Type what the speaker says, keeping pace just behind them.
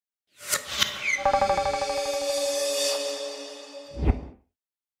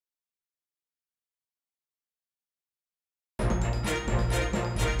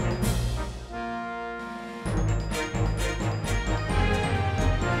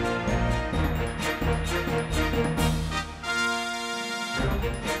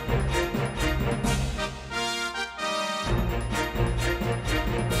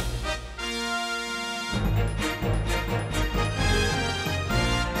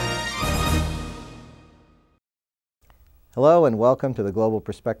Hello and welcome to the Global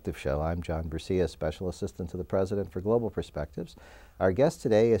Perspective Show. I'm John Bercia, Special Assistant to the President for Global Perspectives. Our guest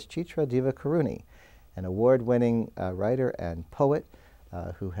today is Chitra Divakaruni, an award-winning writer and poet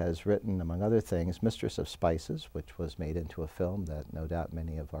who has written, among other things, Mistress of Spices, which was made into a film that no doubt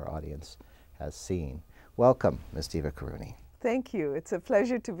many of our audience has seen. Welcome, Ms. Divakaruni. Thank you. It's a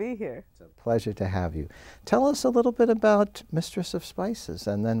pleasure to be here. It's a pleasure to have you. Tell us a little bit about Mistress of Spices,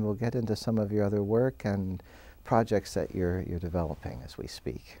 and then we'll get into some of your other work and projects that you're developing as we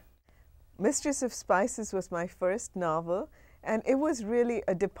speak. Mistress of Spices was my first novel, and it was really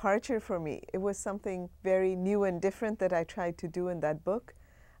a departure for me. It was something very new and different that I tried to do in that book.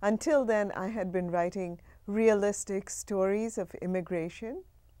 Until then, I had been writing realistic stories of immigration.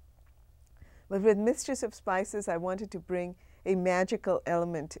 But with Mistress of Spices, I wanted to bring a magical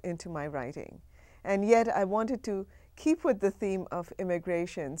element into my writing. And yet I wanted to keep with the theme of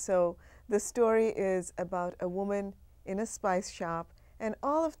immigration. So the story is about a woman in a spice shop and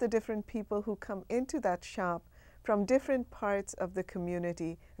all of the different people who come into that shop from different parts of the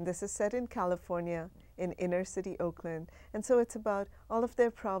community. And this is set in California, in inner city Oakland. And so it's about all of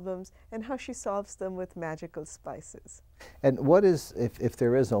their problems and how she solves them with magical spices. And what is, if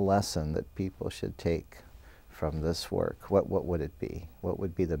there is a lesson that people should take from this work, what would it be? What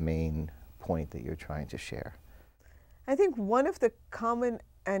would be the main point that you're trying to share? I think one of the common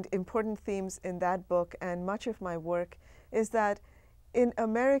and important themes in that book and much of my work is that in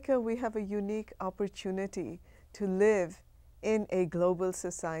America we have a unique opportunity to live in a global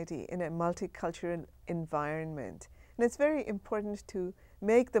society, in a multicultural environment. And it's very important to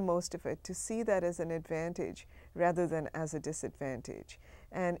make the most of it, to see that as an advantage rather than as a disadvantage.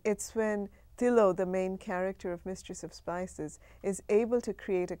 And it's when Thilo, the main character of Mistress of Spices, is able to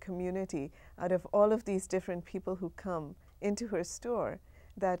create a community out of all of these different people who come into her store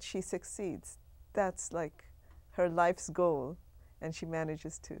that she succeeds. That's like her life's goal, and she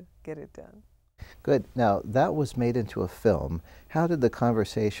manages to get it done. Good. Now, that was made into a film. How did the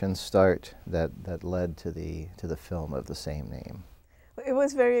conversation start that led to the film of the same name? It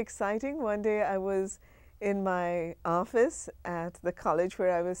was very exciting. One day I was in my office at the college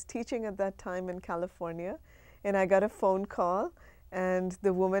where I was teaching at that time in California, and I got a phone call, and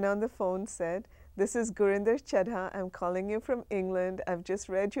the woman on the phone said, "This is Gurinder Chadha. I'm calling you from England. I've just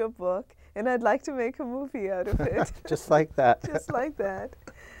read your book, and I'd like to make a movie out of it." Just like that. Just like that.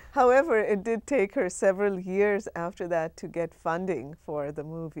 However, it did take her several years after that to get funding for the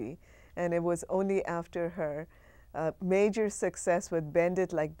movie, and it was only after her major success with Bend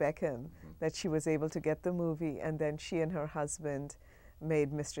It Like Beckham that she was able to get the movie, and then she and her husband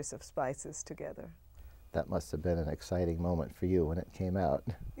made Mistress of Spices together. That must have been an exciting moment for you when it came out.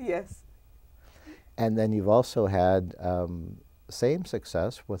 Yes. And then you've also had same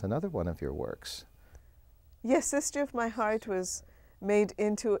success with another one of your works. Yes, Sister of My Heart was made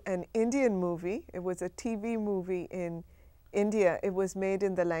into an Indian movie. It was a TV movie in India. It was made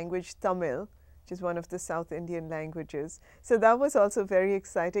in the language Tamil, which is one of the South Indian languages. So that was also very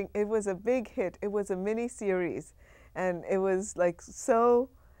exciting. It was a big hit. It was a mini series, and it was like so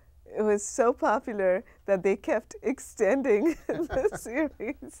popular that they kept extending the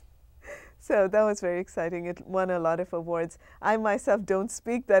series. So that was very exciting. It won a lot of awards. I myself don't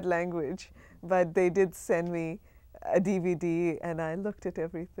speak that language, but they did send me a DVD, and I looked at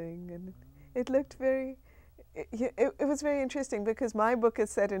everything, and it looked very, it was very interesting because my book is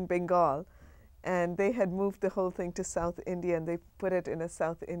set in Bengal, and they had moved the whole thing to South India, and they put it in a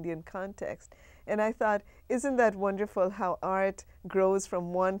South Indian context. And I thought, isn't that wonderful how art grows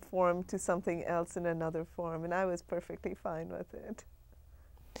from one form to something else in another form? And I was perfectly fine with it.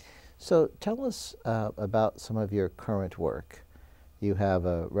 So tell us about some of your current work. You have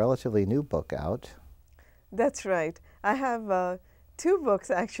a relatively new book out. That's right. I have 2 books,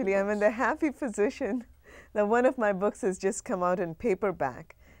 actually. I'm in the happy position that one of my books has just come out in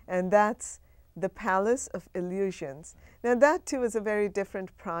paperback, and that's The Palace of Illusions. Now that too is a very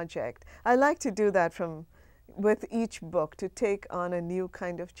different project. I like to do that with each book, to take on a new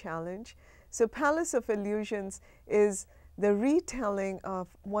kind of challenge. So Palace of Illusions is the retelling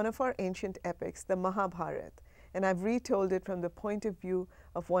of one of our ancient epics, the Mahabharata. And I've retold it from the point of view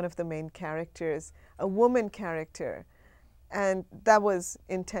of one of the main characters, a woman character. And that was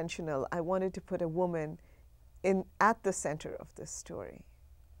intentional. I wanted to put a woman at the center of this story.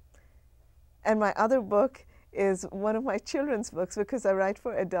 And my other book is one of my children's books, because I write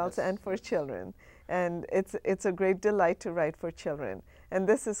for adults and for children. And it's a great delight to write for children. And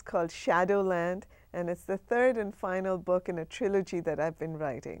this is called Shadowland, and it's the 3rd and final book in a trilogy that I've been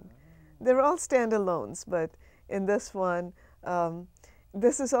writing. They're all standalones, but in this one,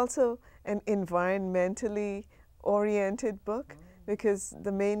 this is also an environmentally oriented book because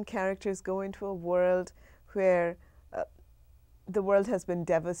the main characters go into a world where the world has been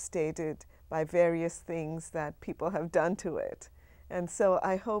devastated by various things that people have done to it. And so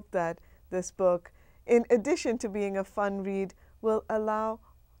I hope that this book, in addition to being a fun read, will allow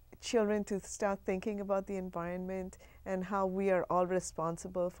children to start thinking about the environment and how we are all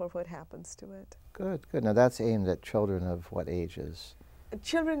responsible for what happens to it. Good, good. Now that's aimed at children of what ages?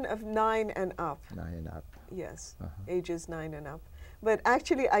 Children of 9 and up. 9 and up. Yes, ages 9 and up. But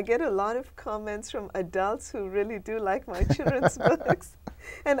actually, I get a lot of comments from adults who really do like my children's books.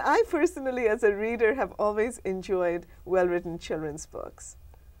 And I personally, as a reader, have always enjoyed well-written children's books.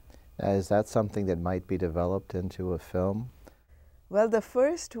 Now, is that something that might be developed into a film? Well, the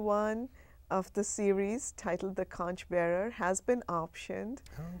first one of the series, titled The Conch Bearer, has been optioned.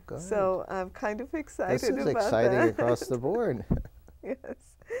 Oh, good. So I'm kind of excited about that. This is exciting across the board. Yes.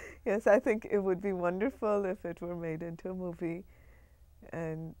 Yes, I think it would be wonderful if it were made into a movie.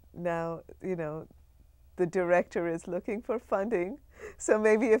 And now, you know, the director is looking for funding. So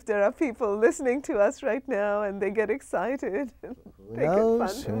maybe if there are people listening to us right now and they get excited, Who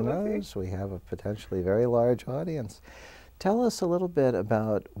knows? We have a potentially very large audience. Tell us a little bit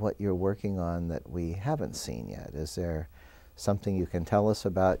about what you're working on that we haven't seen yet. Is there something you can tell us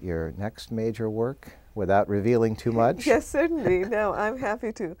about your next major work without revealing too much? Yes, certainly. No, I'm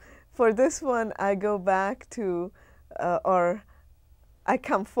happy to. For this one, I go back to, or I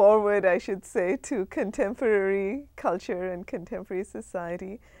come forward, I should say, to contemporary culture and contemporary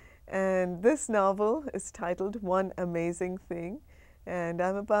society. And this novel is titled One Amazing Thing. And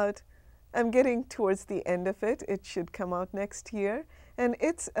I'm getting towards the end of it. It should come out next year. And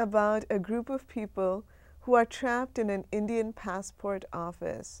it's about a group of people who are trapped in an Indian passport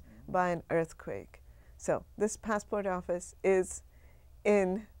office by an earthquake. So this passport office is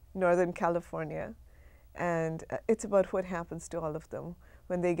in Northern California. And it's about what happens to all of them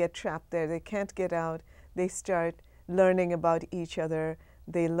when they get trapped there. They can't get out. They start learning about each other.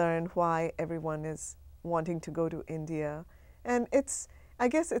 They learn why everyone is wanting to go to India. And I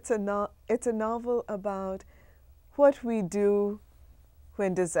guess it's a novel about what we do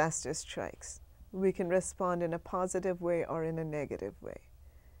when disaster strikes. We can respond in a positive way or in a negative way.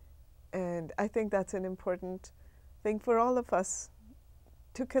 And I think that's an important thing for all of us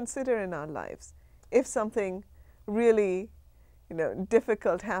to consider in our lives. If something really,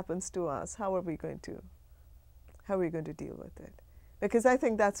 difficult happens to us, how are we going to deal with it? Because I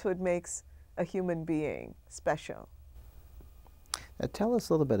think that's what makes a human being special. Now, tell us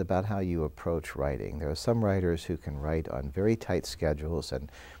a little bit about how you approach writing. There are some writers who can write on very tight schedules and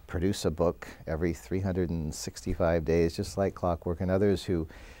produce a book every 365 days, just like clockwork, and others who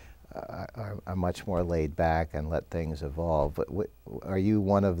are much more laid back and let things evolve. But are you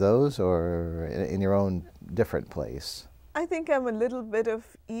one of those, or in your own different place? I think I'm a little bit of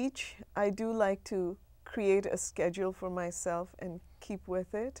each. I do like to create a schedule for myself and keep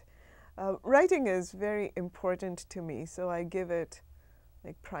with it. Writing is very important to me, so I give it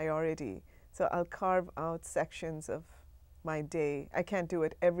priority. So I'll carve out sections of my day. I can't do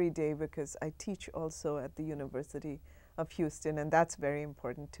it every day because I teach also at the University of Houston, and that's very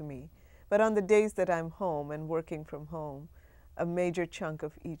important to me. But on the days that I'm home and working from home, a major chunk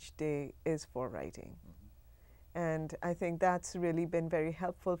of each day is for writing. And I think that's really been very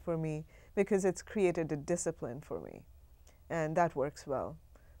helpful for me because it's created a discipline for me. And that works well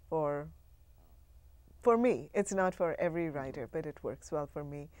for me. It's not for every writer, but it works well for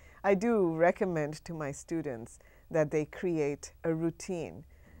me. I do recommend to my students that they create a routine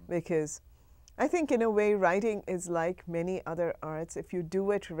because I think in a way writing is like many other arts. If you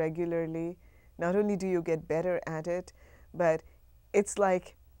do it regularly, not only do you get better at it, but it's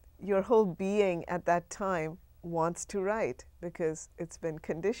like your whole being at that time wants to write because it's been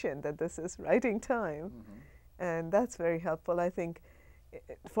conditioned that this is writing time. And that's very helpful. I think,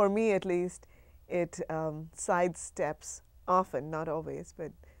 for me at least, it sidesteps often, not always,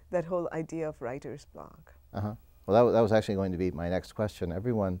 but that whole idea of writer's block. Well, that was actually going to be my next question.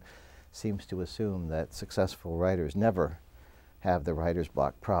 Everyone seems to assume that successful writers never have the writer's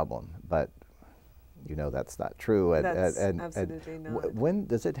block problem, but that's not true. That's absolutely not. When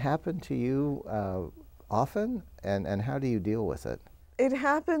does it happen to you often, and how do you deal with it? It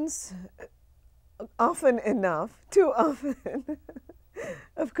happens often enough, too often.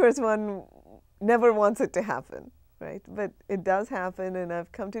 Of course, one never wants it to happen, right? But it does happen, and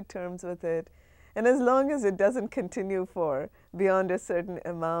I've come to terms with it. And as long as it doesn't continue for beyond a certain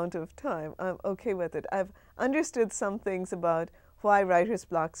amount of time, I'm okay with it. I've understood some things about why writer's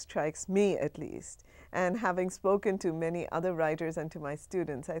block strikes me, at least. And having spoken to many other writers and to my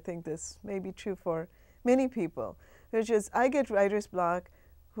students, I think this may be true for many people, which is I get writer's block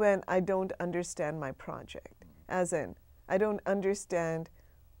when I don't understand my project, as in I don't understand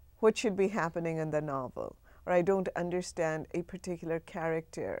what should be happening in the novel, or I don't understand a particular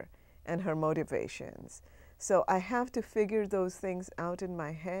character and her motivations. So I have to figure those things out in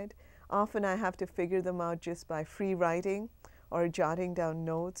my head. Often I have to figure them out just by free writing or jotting down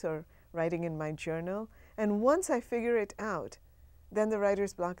notes or writing in my journal. And once I figure it out, then the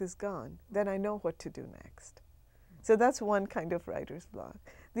writer's block is gone. Then I know what to do next. So that's one kind of writer's block.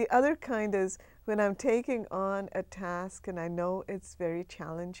 The other kind is when I'm taking on a task and I know it's very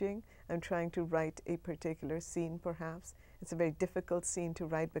challenging. I'm trying to write a particular scene, perhaps. It's a very difficult scene to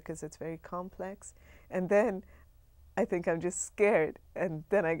write because it's very complex. And then I think I'm just scared, and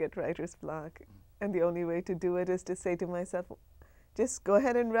then I get writer's block. And the only way to do it is to say to myself, just go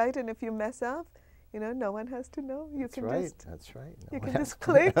ahead and write, and if you mess up, no one has to know. You can just, that's right. you can just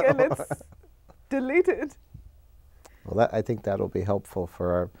click and it's deleted. Well, I think that'll be helpful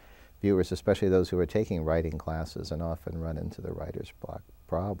for our viewers, especially those who are taking writing classes and often run into the writer's block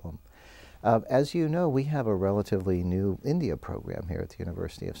problem. As you know, we have a relatively new India program here at the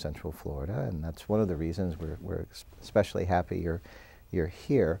University of Central Florida, and that's one of the reasons we're especially happy you're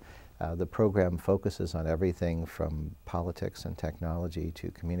here. The program focuses on everything from politics and technology to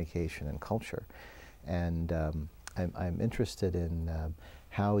communication and culture. And I'm interested in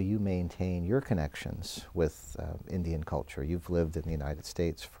how you maintain your connections with Indian culture. You've lived in the United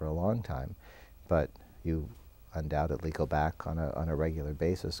States for a long time, but you undoubtedly go back on a regular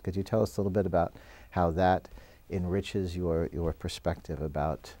basis. Could you tell us a little bit about how that enriches your perspective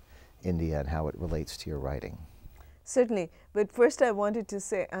about India and how it relates to your writing? Certainly, but first I wanted to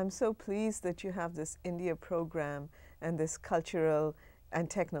say I'm so pleased that you have this India program and this cultural and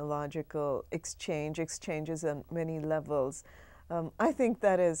technological exchanges on many levels. I think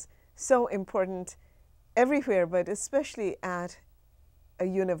that is so important everywhere, but especially at a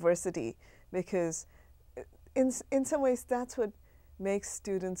university, because in some ways that's what makes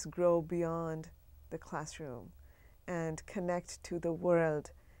students grow beyond the classroom and connect to the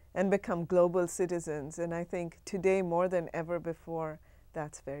world and become global citizens. And I think today more than ever before,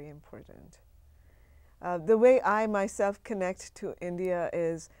 that's very important. The way I myself connect to India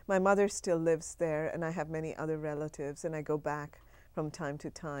is my mother still lives there, and I have many other relatives, and I go back from time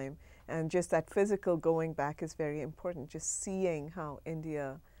to time. And just that physical going back is very important, just seeing how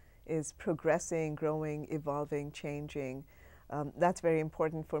India is progressing, growing, evolving, changing. That's very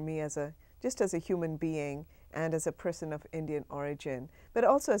important for me just as a human being and as a person of Indian origin, but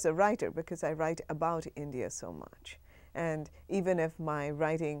also as a writer, because I write about India so much. And even if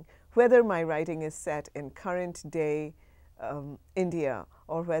whether my writing is set in current day India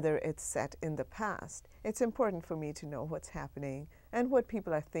or whether it's set in the past, it's important for me to know what's happening and what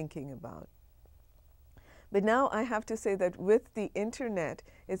people are thinking about. But now I have to say that with the internet,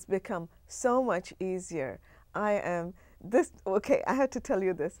 it's become so much easier. I had to tell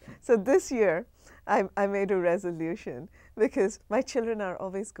you this. So this year, I made a resolution because my children are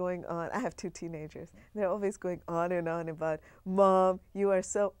always going on. I have 2 teenagers. They're always going on and on about, Mom, you are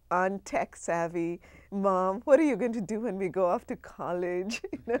so un-tech savvy. Mom, what are you going to do when we go off to college?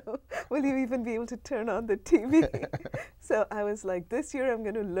 Will you even be able to turn on the TV? So I was like, this year I'm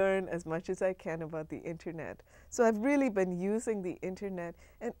going to learn as much as I can about the internet. So I've really been using the internet,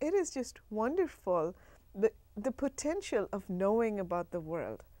 and it is just wonderful. The potential of knowing about the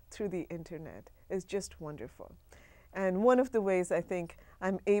world through the internet is just wonderful. And one of the ways I think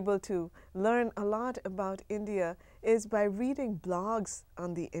I'm able to learn a lot about India is by reading blogs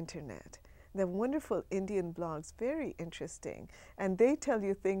on the internet. They're wonderful Indian blogs, very interesting. And they tell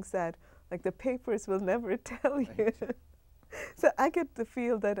you things that like the papers will never tell you. So I get the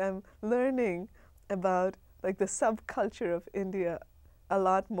feel that I'm learning about like the subculture of India a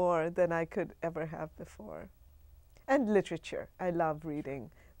lot more than I could ever have before. And literature. I love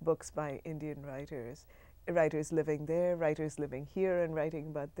reading books by Indian writers. Writers living there, writers living here and writing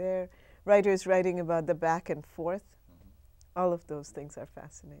about there, writers writing about the back and forth. All of those things are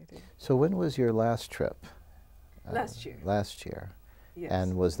fascinating. So when was your last trip? Last year. Last year. Yes.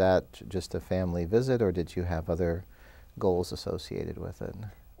 And was that just a family visit, or did you have other goals associated with it?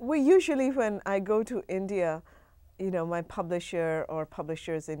 Well, usually when I go to India, my publisher or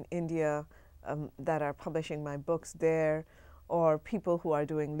publishers in India that are publishing my books there, or people who are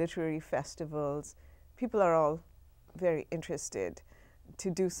doing literary festivals, people are all very interested to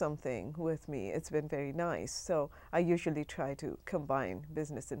do something with me. It's been very nice. So I usually try to combine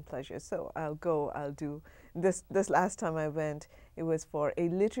business and pleasure. So I'll do this. This last time I went, it was for a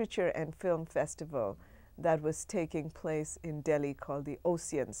literature and film festival that was taking place in Delhi called the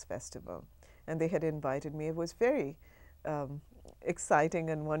Oceans Festival. and they had invited me. It was very exciting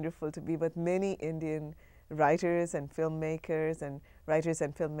and wonderful to be with many Indian writers and filmmakers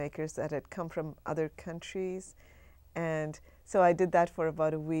that had come from other countries. And so I did that for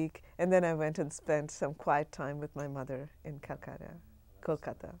about a week, and then I went and spent some quiet time with my mother in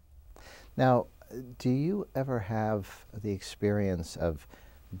Kolkata. Now, do you ever have the experience of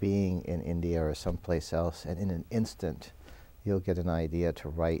being in India or someplace else, and in an instant you'll get an idea to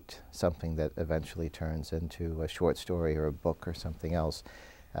write something that eventually turns into a short story or a book or something else?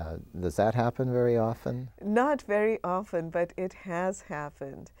 Does that happen very often? Not very often, but it has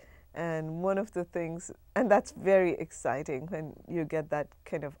happened. And one of the things, and that's very exciting when you get that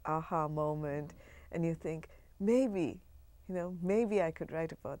kind of aha moment and you think, maybe, maybe I could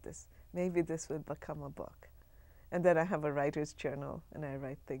write about this. Maybe this will become a book. And then I have a writer's journal and I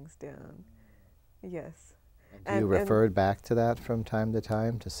write things down. Yes. And do you refer back to that from time to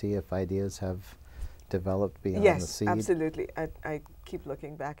time to see if ideas have developed beyond the seed? Yes, absolutely. I keep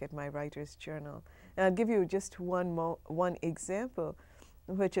looking back at my writer's journal. And I'll give you just one example,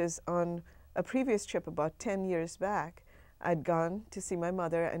 which is on a previous trip about 10 years back. I'd gone to see my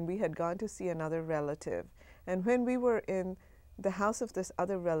mother, and we had gone to see another relative. And when we were in the house of this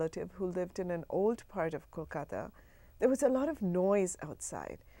other relative who lived in an old part of Kolkata, there was a lot of noise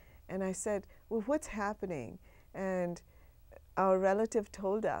outside. And I said, well, what's happening? And our relative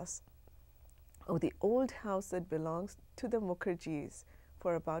told us, oh, the old house that belongs to the Mukherjees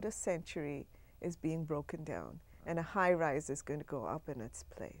for about a century is being broken down, and a high rise is going to go up in its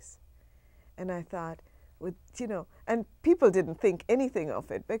place. And I thought, and people didn't think anything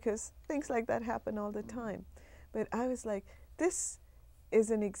of it because things like that happen all the time. But I was like, this is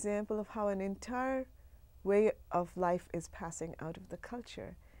an example of how an entire way of life is passing out of the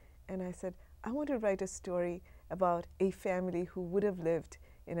culture. And I said, I want to write a story about a family who would have lived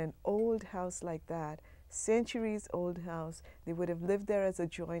in an old house like that, centuries old house. They would have lived there as a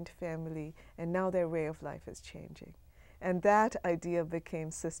joint family, and now their way of life is changing. And that idea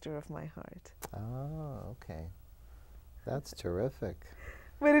became Sister of My Heart. Oh, okay. That's terrific.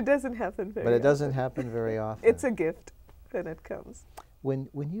 But it doesn't happen very often. But it doesn't happen very often. It's a gift when it comes. When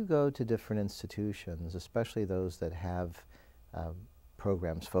you go to different institutions, especially those that have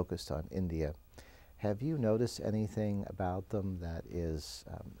programs focused on India, have you noticed anything about them that is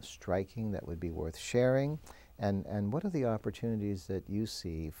striking, that would be worth sharing? And what are the opportunities that you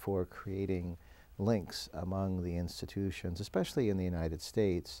see for creating links among the institutions, especially in the United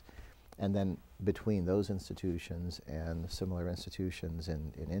States, and then between those institutions and similar institutions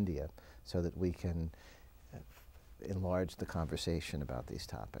in India, so that we can enlarge the conversation about these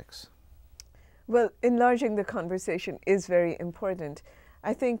topics? Well, enlarging the conversation is very important.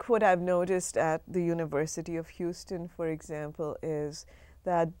 I think what I've noticed at the University of Houston, for example, is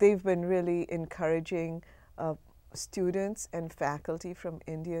that they've been really encouraging students and faculty from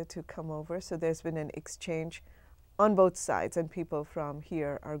India to come over. So there's been an exchange on both sides, and people from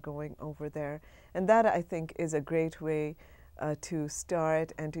here are going over there. And that, I think, is a great way to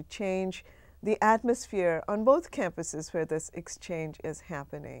start and to change the atmosphere on both campuses where this exchange is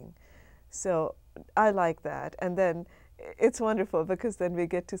happening. So I like that. And then it's wonderful because then we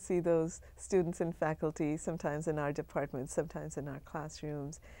get to see those students and faculty, sometimes in our departments, sometimes in our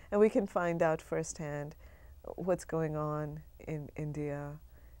classrooms, and we can find out firsthand what's going on in India.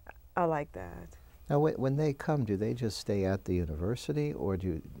 I like that. Now, when they come, do they just stay at the university, or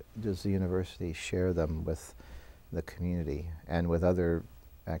does the university share them with the community and with other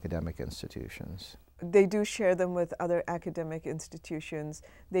academic institutions? They do share them with other academic institutions.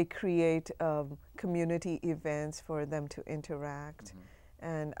 They create community events for them to interact.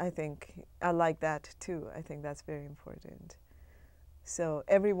 And I think I like that too. I think that's very important. So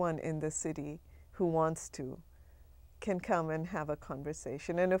everyone in the city who wants to can come and have a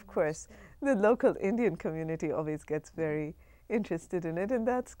conversation. And of course, the local Indian community always gets very interested in it, and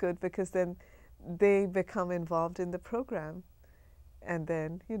that's good because then they become involved in the program. And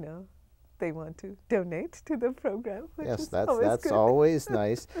then, they want to donate to the program. Yes, that's always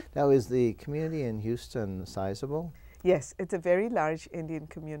nice. Now, is the community in Houston sizable? Yes, it's a very large Indian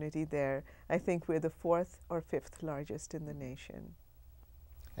community there. I think we're the 4th or 5th largest in the nation.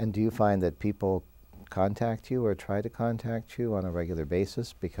 And do you find that people contact you or try to contact you on a regular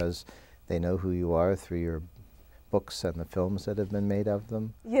basis because they know who you are through your books and the films that have been made of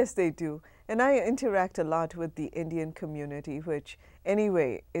them? Yes, they do. And I interact a lot with the Indian community, which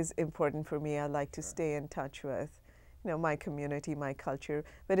anyway is important for me. I like to stay in touch with, my community, my culture.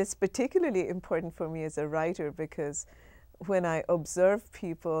 But it's particularly important for me as a writer because when I observe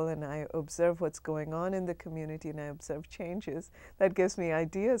people and I observe what's going on in the community and I observe changes, that gives me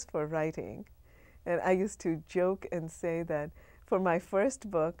ideas for writing. And I used to joke and say that for my first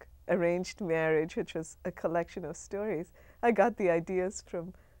book, Arranged Marriage, which was a collection of stories, I got the ideas for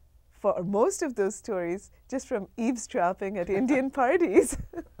most of those stories just from eavesdropping at Indian parties.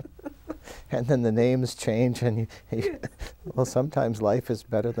 And then the names change, and well, sometimes life is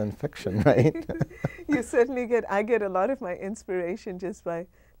better than fiction, right? You certainly I get a lot of my inspiration just by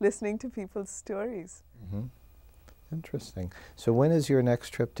listening to people's stories. Mm-hmm. Interesting. So when is your next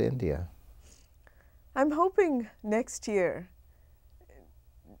trip to India? I'm hoping next year.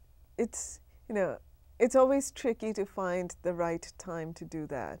 It's, it's always tricky to find the right time to do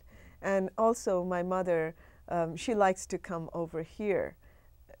that. And also my mother, she likes to come over here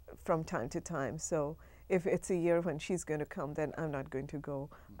from time to time. So if it's a year when she's going to come, then I'm not going to go.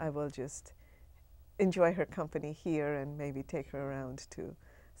 I will just enjoy her company here and maybe take her around to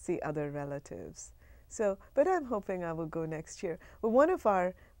see other relatives. So, but I'm hoping I will go next year. But one of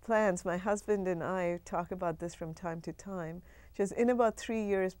our plans, my husband and I talk about this from time to time, just in about 3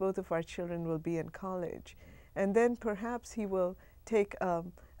 years, both of our children will be in college. And then perhaps he will take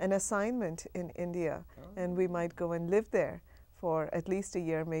an assignment in India, and we might go and live there for at least a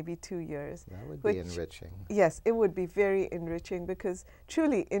year, maybe 2 years. That would be enriching. Yes, it would be very enriching, because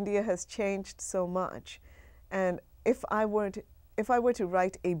truly India has changed so much. And if I were to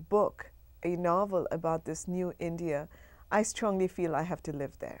write a book, a novel about this new India, I strongly feel I have to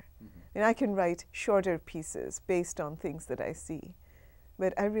live there. Mm-hmm. And I can write shorter pieces based on things that I see,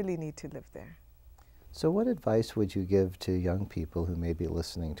 but I really need to live there. So what advice would you give to young people who may be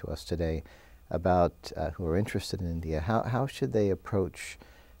listening to us today about who are interested in India? How should they approach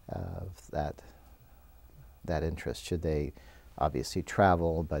that interest? Should they obviously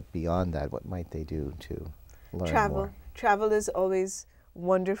travel, but beyond that, what might they do to learn more? Travel is always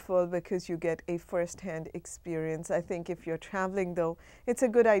wonderful because you get a first-hand experience. I think if you're traveling, though, it's a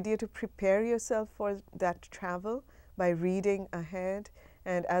good idea to prepare yourself for that travel by reading ahead.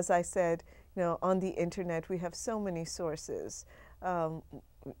 And as I said, on the internet we have so many sources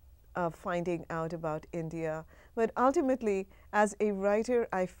of finding out about India. But ultimately, as a writer,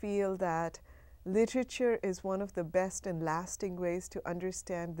 I feel that literature is one of the best and lasting ways to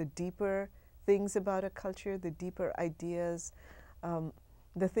understand the deeper things about a culture, the deeper ideas,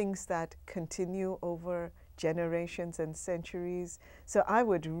 the things that continue over generations and centuries. So I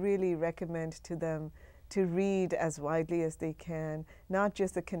would really recommend to them to read as widely as they can, not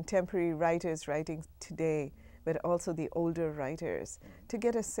just the contemporary writers writing today, but also the older writers, to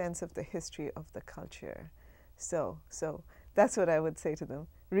get a sense of the history of the culture. So that's what I would say to them.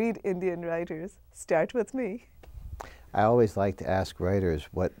 Read Indian writers. Start with me. I always like to ask writers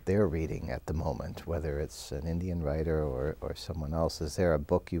what they're reading at the moment, whether it's an Indian writer or someone else. Is there a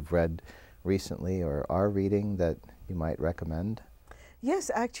book you've read recently or are reading that you might recommend?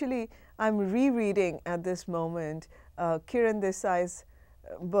 Yes, actually, I'm rereading at this moment Kiran Desai's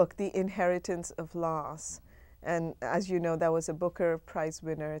book, The Inheritance of Loss. And as you know, that was a Booker Prize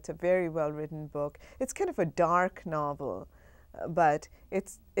winner. It's a very well-written book. It's kind of a dark novel, but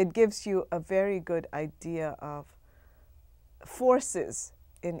it gives you a very good idea of forces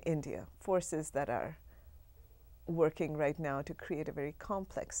in India, forces that are working right now to create a very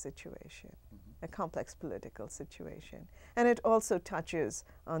complex situation, a complex political situation. And it also touches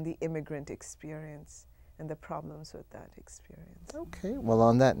on the immigrant experience and the problems with that experience. Okay, well,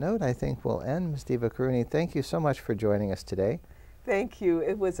 on that note, I think we'll end. Ms. Divakaruni, thank you so much for joining us today. Thank you.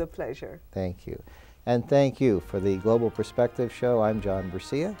 It was a pleasure. Thank you. And thank you for the Global Perspective Show. I'm John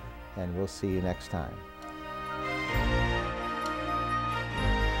Bercia, and we'll see you next time.